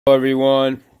Hello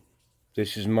everyone,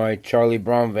 this is my Charlie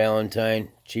Brown Valentine,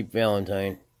 cheap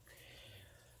Valentine.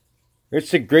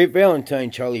 It's a great Valentine,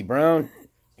 Charlie Brown.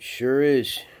 Sure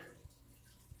is.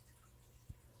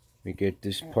 We get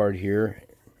this part here.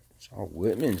 It's all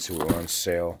Whitman's who are on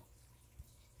sale.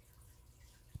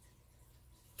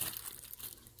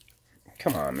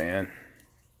 Come on, man.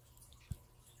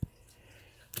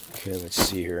 Okay, let's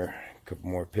see here. A couple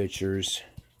more pictures.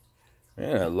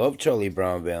 Man, I love Charlie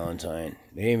Brown Valentine.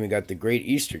 They even got the great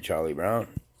Easter Charlie Brown.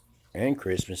 And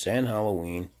Christmas and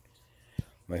Halloween.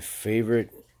 My favorite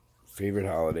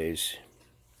holidays.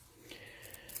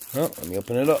 Well, let me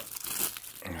open it up.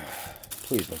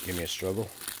 Please don't give me a struggle.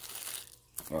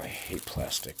 Oh, I hate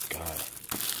plastic. God.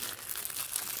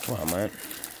 Come on, man.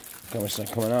 How come it's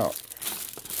not coming out?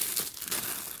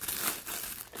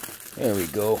 There we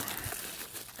go.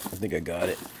 I think I got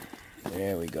it.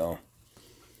 There we go.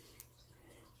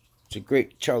 It's a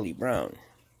great Charlie Brown.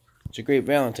 It's a great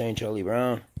Valentine, Charlie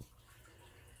Brown.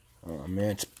 Oh,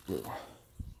 man, it's blue.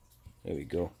 There we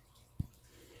go.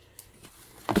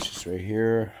 It's just right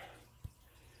here.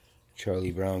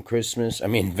 Charlie Brown Christmas. I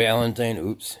mean, Valentine.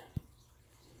 Oops.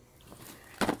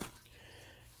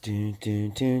 Dun, dun,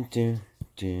 dun, dun,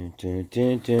 dun, dun,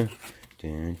 dun, dun,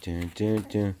 dun, dun, dun,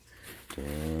 dun,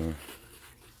 dun.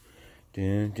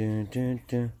 Dun, dun, dun,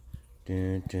 dun,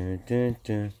 dun, dun, dun,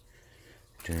 dun.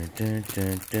 Dun, dun,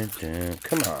 dun, dun, dun.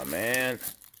 Come on, man.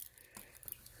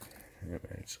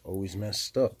 It's always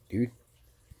messed up, dude.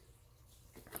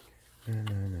 Na,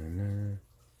 na, na, na.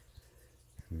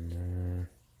 Na.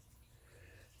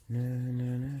 Na, na,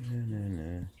 na, na, na,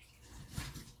 na.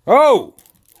 Oh!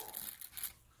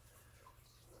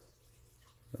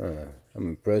 I'm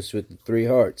impressed with the 3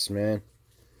 hearts, man.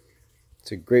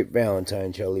 It's a great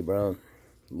Valentine, Charlie Brown.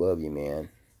 Love you, man.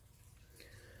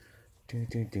 Dun,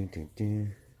 dun, dun, dun,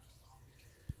 dun.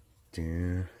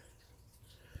 Dun,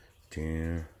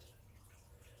 dun,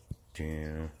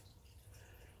 dun,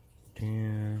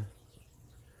 dun,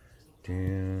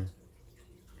 dun,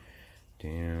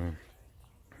 dun,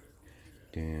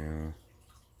 dun.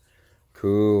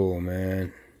 Cool,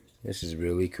 man. This is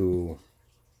really cool.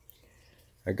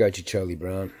 I got you, Charlie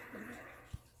Brown.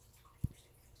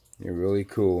 You're really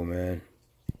cool, man.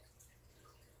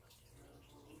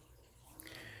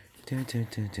 Dun, dun,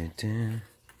 dun, dun, dun.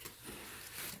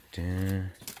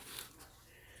 Dun,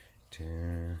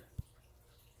 dun,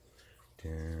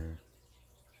 dun,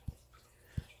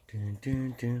 dun,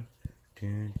 dun, dun,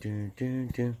 dun, dun,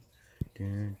 dun, dun,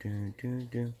 dun, dun, dun,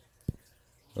 dun.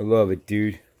 I love it,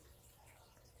 dude.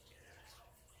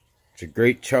 It's a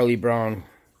great Charlie Brown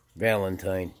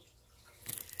Valentine.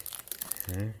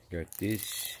 Got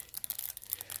this.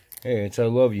 Hey, it's I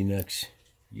Love You next.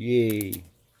 Yay.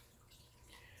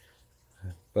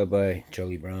 Bye-bye,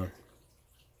 Charlie Brown.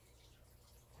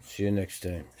 See you next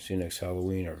time. See you next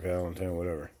Halloween or Valentine,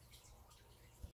 whatever.